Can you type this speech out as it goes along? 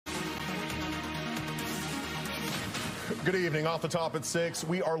Good evening. Off the top at 6,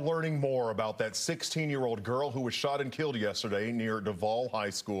 we are learning more about that 16-year-old girl who was shot and killed yesterday near Duval High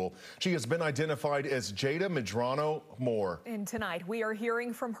School. She has been identified as Jayda Medrano-Moore. And tonight, we are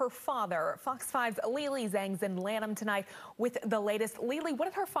hearing from her father. Fox 5's Lili Zheng's in Lanham tonight with the latest. Lili, what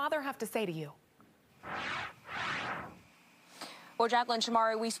did her father have to say to you? Well, Jacqueline,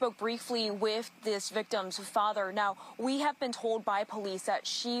 Shamari, we spoke briefly with this victim's father. Now, we have been told by police that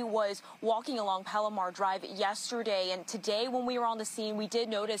she was walking along Palomar Drive yesterday, and today when we were on the scene, we did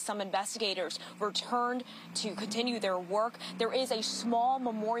notice some investigators returned to continue their work. There is a small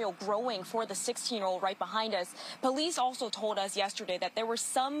memorial growing for the 16-year-old right behind us. Police also told us yesterday that there was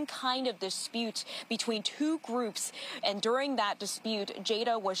some kind of dispute between two groups, and during that dispute,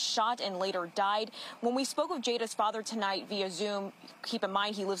 Jayda was shot and later died. When we spoke with Jayda's father tonight via Zoom, keep in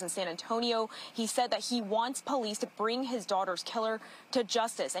mind he lives in San Antonio, he said that he wants police to bring his daughter's killer to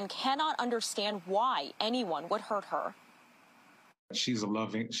justice and cannot understand why anyone would hurt her. She's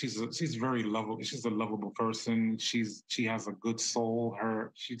very lovable. She's a lovable person. She has a good soul.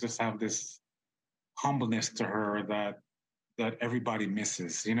 She just have this humbleness to her that everybody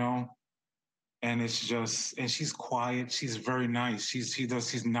misses, you know? And it's just, and she's quiet. She's very nice.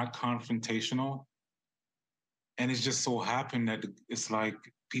 She's not confrontational. And it's just so happened that it's like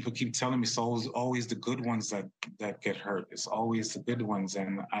people keep telling me, so it's always the good ones that get hurt. It's always the good ones.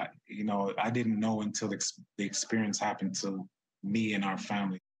 And I didn't know until the experience happened to me and our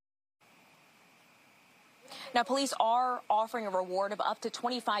family. Now, police are offering a reward of up to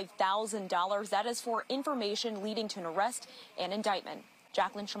 $25,000. That is for information leading to an arrest and indictment.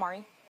 Jacqueline, Shamari.